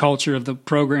into the culture of the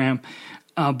program,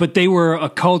 but they were a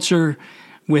culture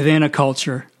within a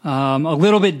culture, a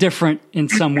little bit different in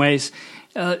some ways.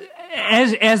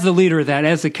 As the leader of that,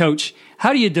 as the coach,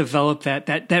 how do you develop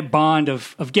that bond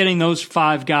of getting those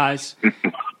 5 guys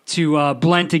to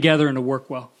blend together and to work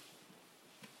well?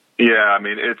 Yeah, I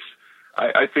mean,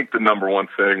 I think the number one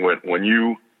thing when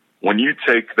you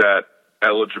take that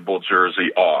eligible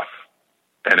jersey off,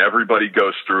 and everybody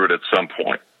goes through it at some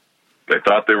point. They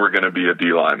thought they were going to be a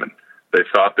D lineman. They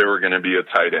thought they were going to be a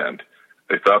tight end.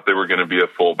 They thought they were going to be a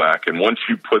fullback. And once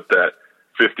you put that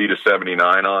 50 to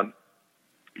 79 on,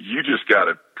 you just got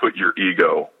to put your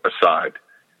ego aside.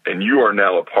 And you are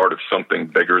now a part of something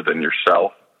bigger than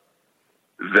yourself.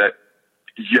 That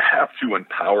you have to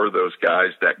empower those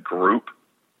guys, that group,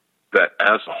 that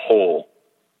as a whole,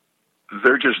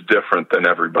 they're just different than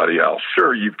everybody else.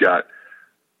 Sure, you've got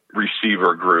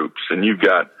receiver groups, and you've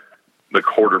got the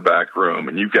quarterback room,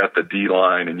 and you've got the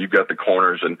D-line, and you've got the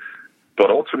corners, but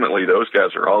ultimately those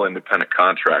guys are all independent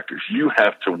contractors. You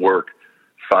have to work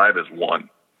 5 as one,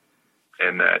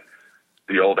 and that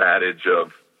the old adage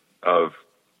of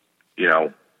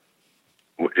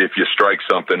if you strike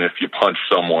something, if you punch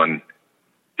someone,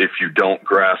 if you don't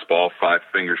grasp all 5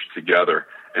 fingers together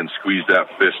and squeeze that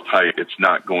fist tight, it's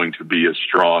not going to be as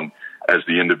strong as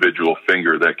the individual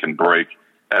finger that can break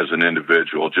as an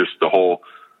individual. Just the whole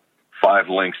 5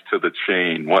 links to the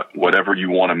chain, whatever you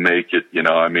want to make it.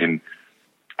 I mean,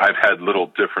 I've had little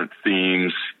different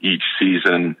themes each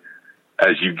season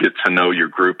as you get to know your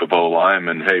group of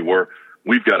O-linemen. Hey,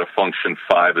 we've got to function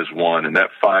 5 as 1, and that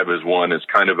 5 as 1 is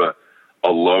kind of a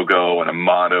logo and a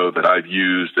motto that I've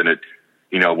used. And it,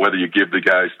 whether you give the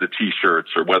guys the T-shirts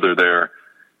or whether they're,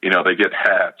 they get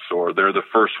hats, or they're the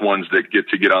first ones that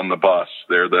get on the bus.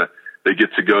 They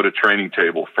get to go to training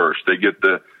table first. They get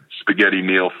the spaghetti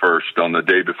meal first on the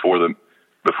day before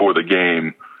the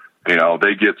game.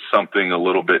 They get something a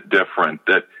little bit different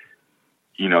that,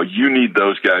 you need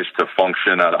those guys to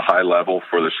function at a high level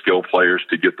for the skill players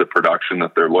to get the production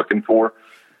that they're looking for.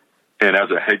 And as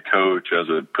a head coach, as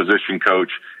a position coach,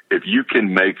 if you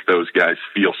can make those guys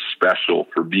feel special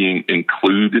for being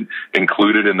included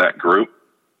in that group,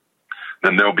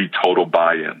 then there'll be total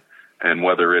buy-in. And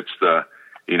whether it's the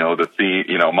theme,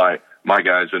 my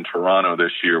guys in Toronto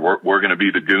this year, we're going to be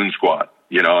the goon squad.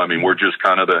 We're just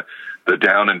kind of the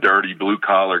down and dirty blue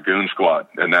collar goon squad.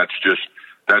 And that's just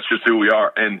who we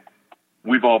are. And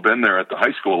we've all been there at the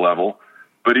high school level,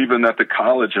 but even at the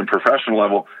college and professional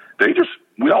level,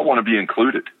 we all want to be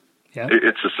included. Yeah.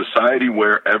 It's a society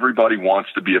where everybody wants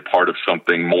to be a part of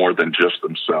something more than just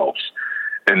themselves.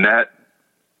 And that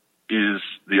is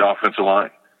the offensive line.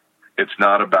 It's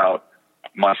not about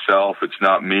myself. It's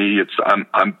not me.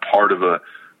 I'm part of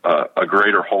a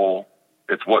greater whole.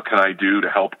 It's what can I do to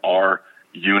help our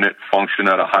unit function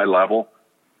at a high level.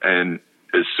 And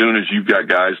as soon as you've got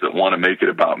guys that want to make it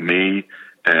about me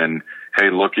and, hey,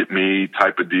 look at me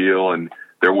type of deal, and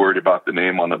they're worried about the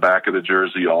name on the back of the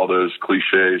jersey, all those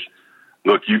cliches.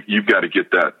 Look, you've got to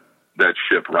get that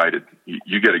ship righted.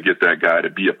 You got to get that guy to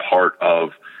be a part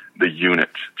of the unit,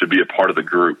 to be a part of the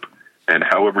group. And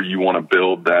however you want to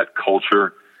build that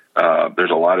culture,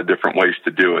 there's a lot of different ways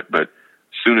to do it. But as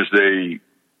soon as they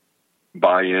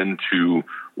buy into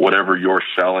whatever you're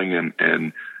selling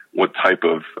and what type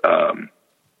of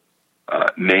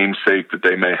namesake that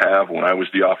they may have. When I was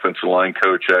the offensive line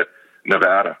coach at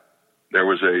Nevada, there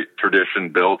was a tradition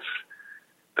built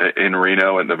in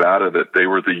Reno and Nevada that they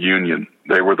were the union.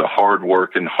 They were the hard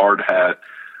working, hard hat,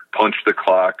 punch the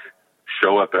clock,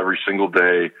 show up every single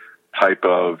day type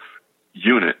of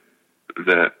unit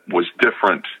that was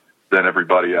different than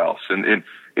everybody else. And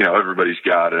everybody's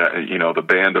got, the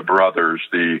band of brothers,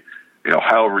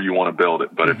 however you want to build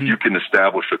it. But if you can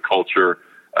establish a culture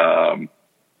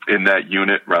in that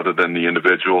unit rather than the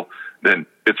individual, then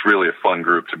it's really a fun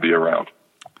group to be around.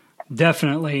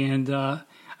 Definitely. And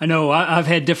I know I've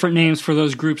had different names for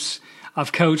those groups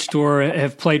I've coached or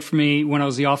have played for me when I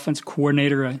was the offensive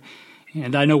coordinator.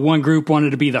 And I know one group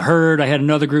wanted to be the herd. I had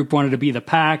another group wanted to be the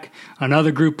pack.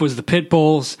 Another group was the pit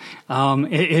bulls. And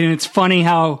it's funny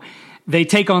how they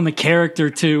take on the character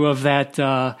too of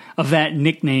that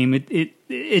nickname.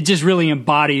 It just really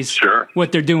embodies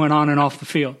what they're doing on and off the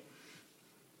field.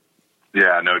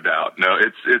 Yeah, no doubt. No,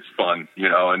 it's fun,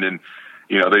 and then,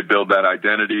 they build that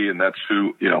identity, and that's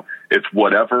who, it's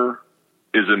whatever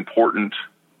is important,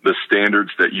 the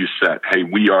standards that you set. Hey,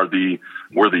 we're the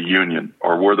union,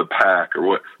 or we're the pack,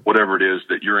 or whatever it is,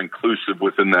 that you're inclusive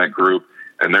within that group.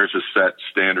 And there's a set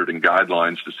standard and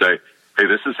guidelines to say, hey,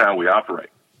 this is how we operate.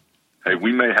 Hey,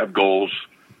 we may have goals.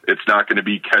 It's not going to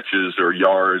be catches or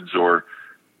yards or,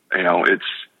 it's,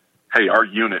 hey, our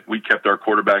unit, we kept our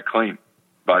quarterback clean.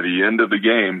 By the end of the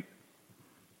game,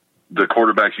 the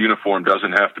quarterback's uniform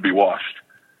doesn't have to be washed.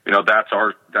 That's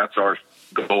our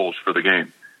goals for the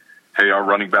game. Hey, our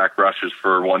running back rushes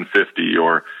for 150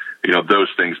 or, those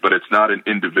things, but it's not an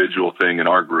individual thing in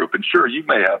our group. And sure, you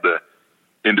may have the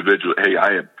individual. Hey,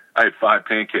 I had 5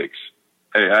 pancakes.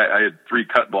 Hey, I had 3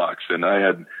 cut blocks, and I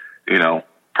had,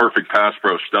 perfect pass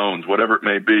pro stones, whatever it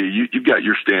may be. You've got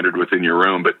your standard within your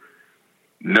room, but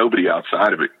nobody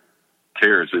outside of it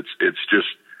cares. It's just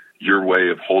your way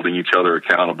of holding each other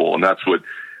accountable. And that's what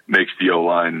makes the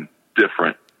O-line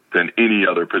different than any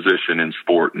other position in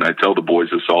sport. And I tell the boys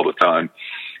this all the time,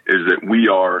 is that we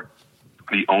are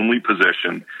the only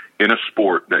position in a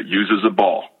sport that uses a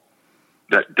ball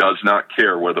that does not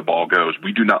care where the ball goes.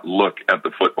 We do not look at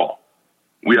the football.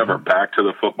 We have our back to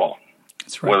the football.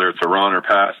 That's right. Whether it's a run or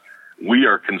pass, we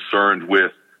are concerned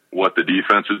with what the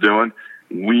defense is doing.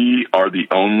 We are the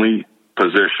only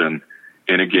position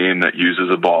in a game that uses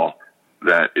a ball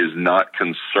that is not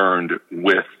concerned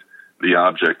with the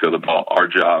object of the ball. Our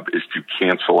job is to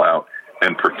cancel out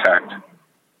and protect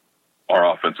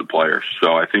our offensive players.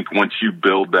 So I think once you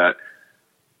build that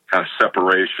kind of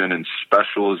separation and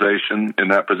specialization in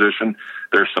that position,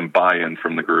 there's some buy-in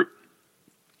from the group.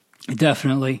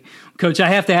 Definitely. Coach, I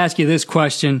have to ask you this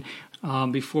question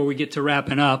before we get to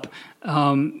wrapping up.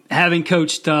 Having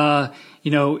coached,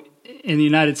 in the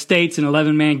United States, an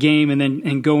 11-man game,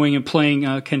 and going and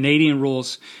playing Canadian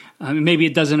rules, maybe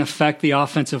it doesn't affect the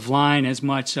offensive line as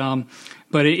much.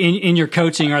 But in your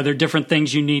coaching, are there different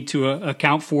things you need to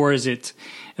account for? Is it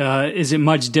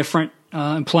much different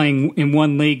playing in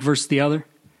one league versus the other?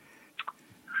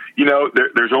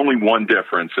 There's only one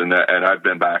difference, and I've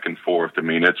been back and forth. I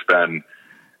mean, it's been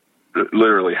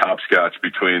literally hopscotch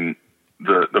between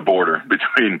the border,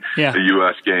 between the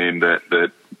U.S. game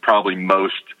that probably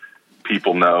most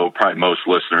people know, probably most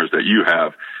listeners that you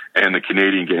have, and the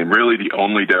Canadian game. Really the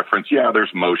only difference,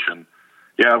 there's motion.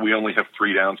 We only have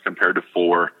 3 downs compared to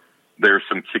 4. There's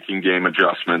some kicking game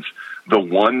adjustments. The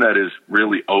one that is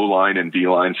really O-line and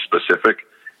D-line specific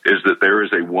is that there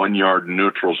is a 1-yard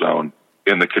neutral zone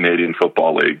in the Canadian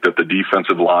Football League, that the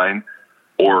defensive line,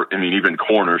 even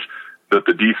corners, that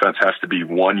the defense has to be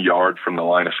 1 yard from the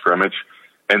line of scrimmage.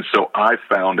 And so I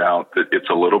found out that it's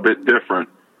a little bit different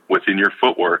within your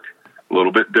footwork, a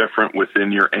little bit different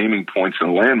within your aiming points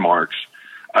and landmarks.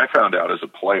 I found out as a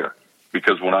player,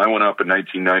 because when I went up in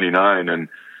 1999 and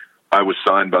I was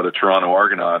signed by the Toronto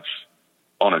Argonauts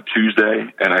on a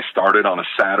Tuesday and I started on a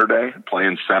Saturday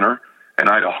playing center, and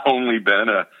I'd only been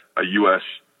a U.S.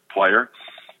 player,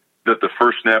 that the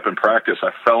first snap in practice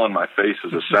I fell on my face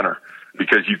as a center,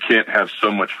 because you can't have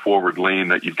so much forward lean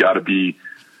that you've got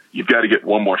to get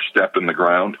one more step in the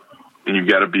ground, and you've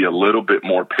got to be a little bit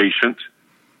more patient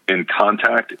in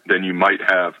contact than you might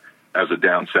have as a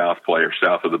down south player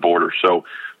south of the border. So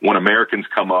when Americans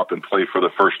come up and play for the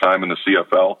first time in the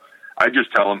CFL, I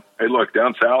just tell them, hey, look,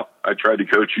 down south, I tried to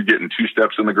coach you getting 2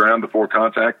 steps in the ground before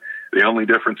contact. The only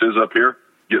difference is up here,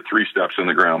 get 3 steps in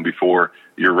the ground before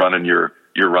you're running your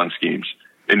run schemes.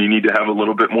 And you need to have a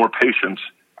little bit more patience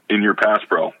in your pass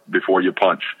pro before you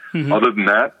punch. Mm-hmm. Other than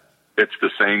that, it's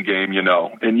the same game,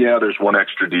 And there's 1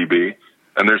 extra DB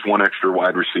and there's 1 extra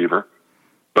wide receiver.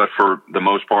 But for the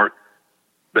most part,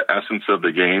 the essence of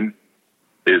the game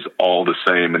is all the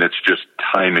same, and it's just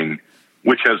timing,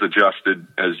 which has adjusted,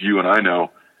 as you and I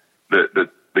know, that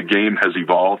the game has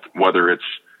evolved, whether it's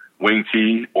wing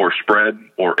tee or spread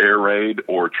or air raid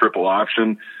or triple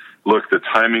option. Look, the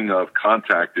timing of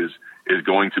contact is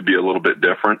going to be a little bit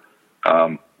different,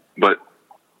 but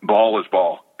ball is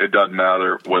ball. It doesn't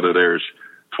matter whether there's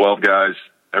 12 guys,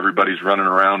 everybody's running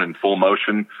around in full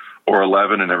motion, or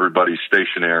 11 and everybody's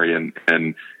stationary,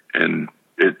 and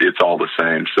it's all the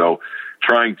same. So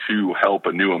trying to help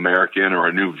a new American or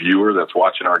a new viewer that's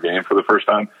watching our game for the first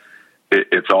time,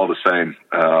 it's all the same,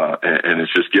 and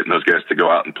it's just getting those guys to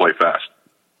go out and play fast.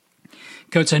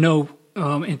 Coach, I know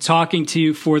in talking to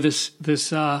you for this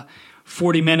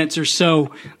 40 minutes or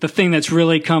so, the thing that's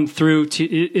really come through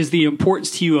is the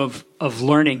importance to you of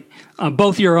learning,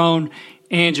 both your own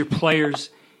and your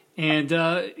players. And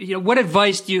what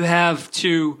advice do you have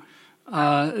to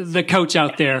the coach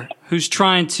out there who's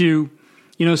trying to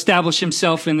establish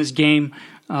himself in this game,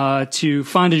 to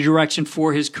find a direction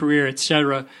for his career,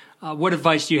 etc.? What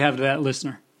advice do you have to that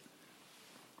listener?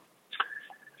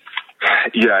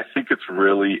 I think it's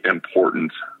really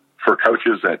important for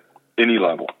coaches at any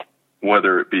level,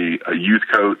 whether it be a youth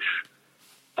coach,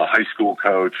 a high school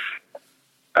coach,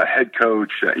 a head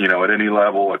coach, at any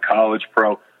level, a college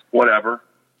pro, whatever.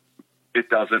 It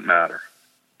doesn't matter.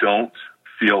 Don't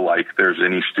feel like there's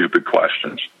any stupid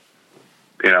questions.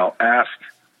 Ask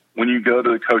when you go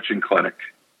to the coaching clinic,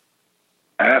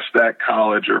 ask that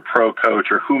college or pro coach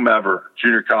or whomever,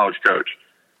 junior college coach,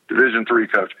 Division III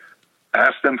coach,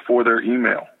 ask them for their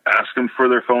email, ask them for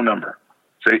their phone number.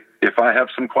 Say, if I have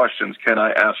some questions, can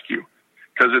I ask you?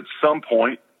 Because at some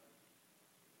point,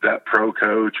 that pro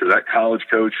coach or that college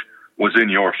coach was in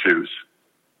your shoes.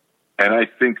 And I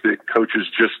think that coaches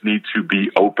just need to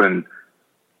be open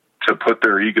to put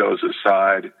their egos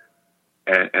aside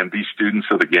and be students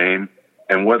of the game.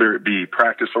 And whether it be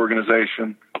practice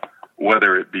organization,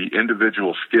 whether it be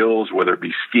individual skills, whether it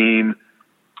be scheme,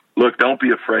 look, don't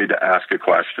be afraid to ask a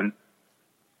question.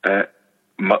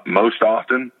 Most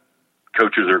often,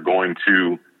 coaches are going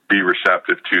to be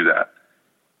receptive to that.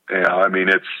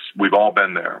 We've all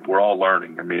been there. We're all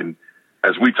learning.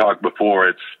 As we talked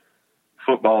before,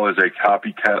 football is a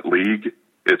copycat league.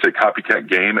 It's a copycat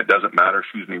game. It doesn't matter,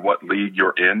 what league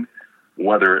you're in,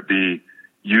 whether it be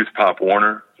youth Pop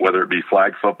Warner, whether it be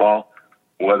flag football,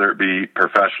 whether it be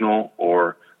professional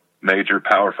or major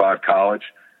Power 5 college.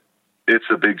 It's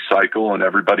a big cycle, and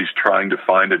everybody's trying to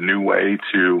find a new way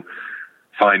to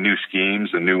find new schemes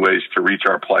and new ways to reach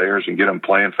our players and get them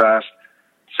playing fast.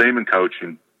 Same in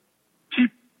coaching.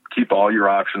 Keep all your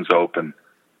options open.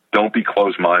 don't be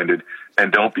closed-minded,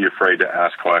 and don't be afraid to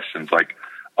ask questions. Like,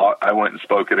 I went and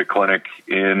spoke at a clinic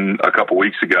a couple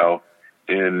weeks ago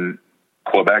in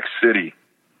Quebec City,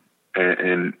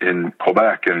 in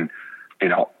Quebec, and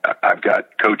I've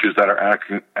got coaches that are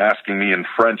asking me in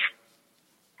French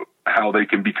how they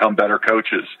can become better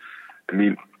coaches. I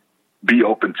mean, be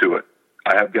open to it.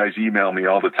 I have guys email me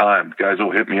all the time. Guys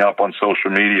will hit me up on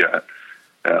social media,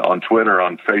 on Twitter,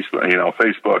 on Facebook,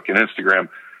 Facebook and Instagram.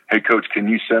 Hey, coach, can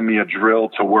you send me a drill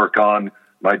to work on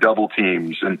my double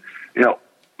teams? And,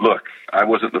 look, I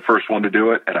wasn't the first one to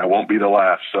do it, and I won't be the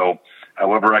last. So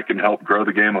however I can help grow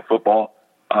the game of football,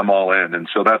 I'm all in. And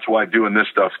so that's why doing this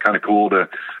stuff's kind of cool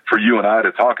for you and I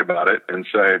to talk about it and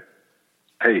say,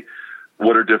 hey,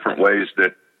 what are different ways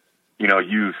that,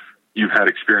 you've had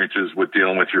experiences with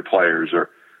dealing with your players, or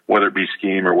whether it be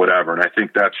scheme or whatever. And I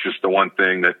think that's just the one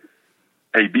thing that,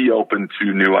 hey, be open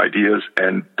to new ideas,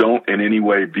 and don't in any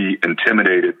way be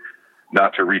intimidated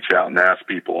not to reach out and ask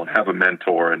people and have a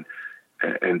mentor and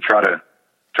try to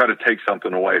take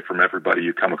something away from everybody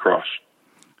you come across.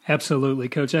 Absolutely,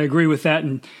 Coach. I agree with that.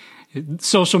 And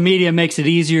social media makes it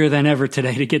easier than ever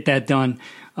today to get that done.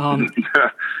 No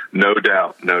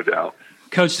doubt.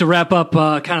 Coach, to wrap up,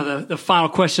 kind of the final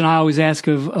question I always ask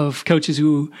of coaches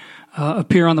who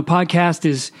appear on the podcast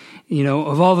is,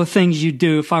 of all the things you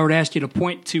do, if I were to ask you to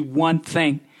point to one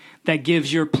thing that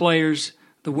gives your players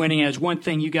the winning edge, one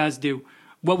thing you guys do,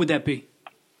 what would that be?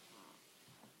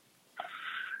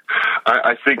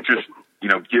 I think just,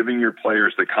 giving your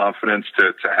players the confidence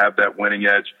to have that winning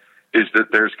edge is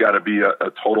that there's got to be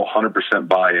a total 100%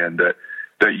 buy-in,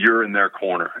 that you're in their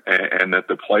corner, and that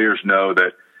the players know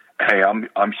that, hey,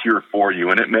 I'm here for you.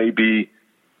 And it may be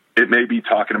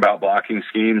talking about blocking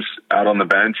schemes out on the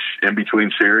bench in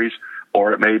between series,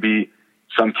 or it may be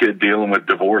some kid dealing with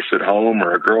divorce at home,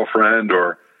 or a girlfriend,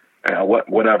 or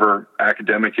whatever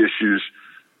academic issues.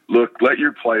 Look, let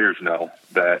your players know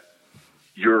that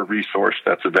you're a resource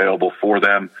that's available for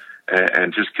them,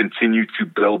 and just continue to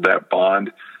build that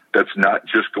bond that's not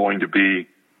just going to be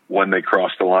when they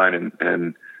cross the line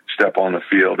and step on the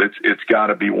field. It's got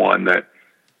to be one that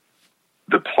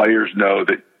the players know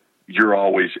that you're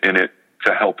always in it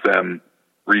to help them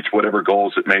reach whatever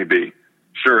goals it may be.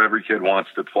 Sure, every kid wants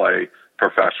to play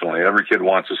professionally. Every kid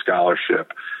wants a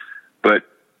scholarship. But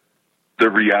the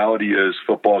reality is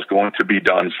football is going to be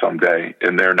done someday,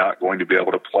 and they're not going to be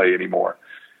able to play anymore.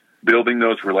 Building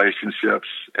those relationships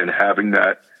and having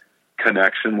that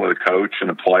connection with a coach and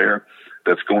a player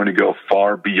that's going to go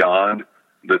far beyond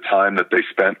the time that they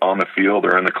spent on the field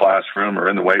or in the classroom or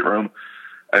in the weight room,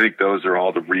 I think those are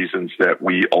all the reasons that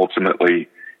we ultimately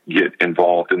get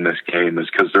involved in this game, is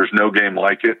because there's no game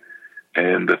like it.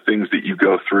 And the things that you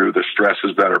go through, the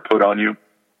stresses that are put on you,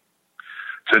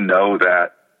 to know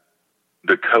that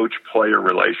the coach-player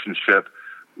relationship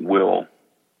will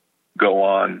go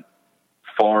on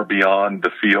far beyond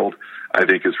the field, I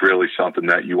think is really something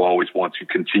that you always want to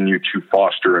continue to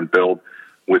foster and build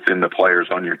within the players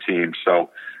on your team. So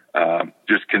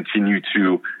just continue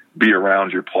to be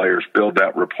around your players, build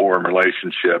that rapport and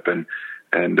relationship, and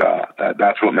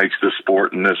that's what makes this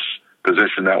sport and this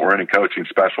position that we're in coaching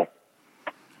special.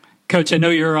 Coach, I know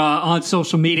you're on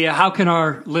social media. How can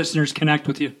our listeners connect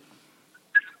with you?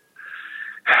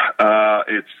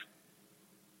 It's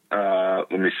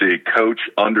let me see,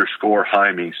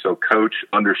 Coach_Hymey. So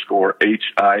Coach_Himey.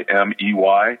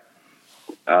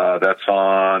 That's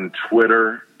on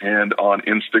Twitter and on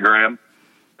Instagram.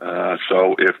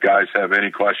 So if guys have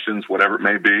any questions, whatever it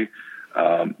may be,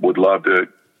 would love to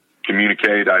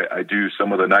communicate. I do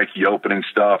some of the Nike opening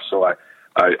stuff. So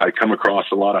I come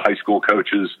across a lot of high school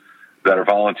coaches that are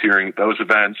volunteering at those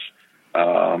events,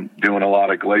 doing a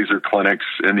lot of Glazer clinics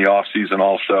in the off season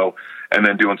also, and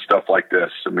then doing stuff like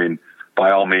this. I mean,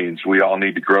 by all means, we all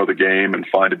need to grow the game and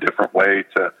find a different way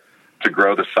to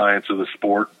grow the science of the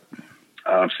sport.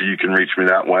 So you can reach me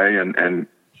that way. And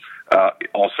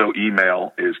also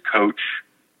email is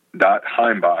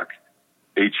coach.heimbach,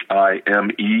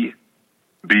 HIMEBAUCH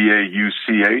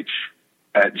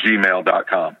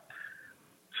 @gmail.com.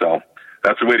 So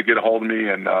that's a way to get a hold of me.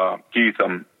 And Keith,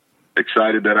 I'm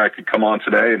excited that I could come on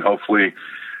today, and hopefully,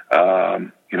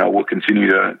 we'll continue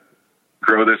to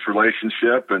grow this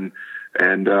relationship, and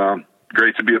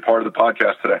great to be a part of the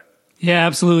podcast today. Yeah,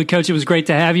 absolutely, Coach. It was great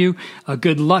to have you.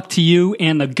 Good luck to you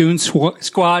and the Goon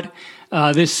Squad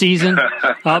this season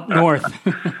up north.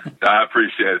 I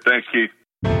appreciate it. Thanks, Keith.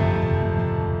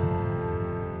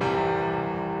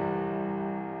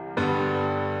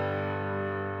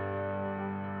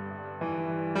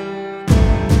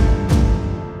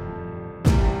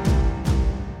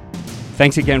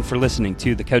 Thanks again for listening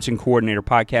to the Coaching Coordinator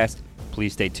Podcast.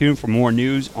 Please stay tuned for more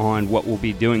news on what we'll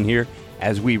be doing here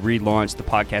as we relaunch the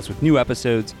podcast with new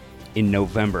episodes in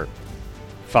November.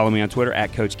 Follow me on Twitter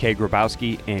at Coach K.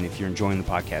 Grabowski, and if you're enjoying the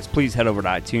podcast, please head over to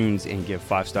iTunes and give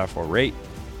 5-star for a rate.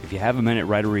 If you have a minute,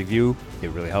 write a review. It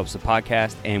really helps the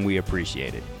podcast, and we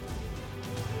appreciate it.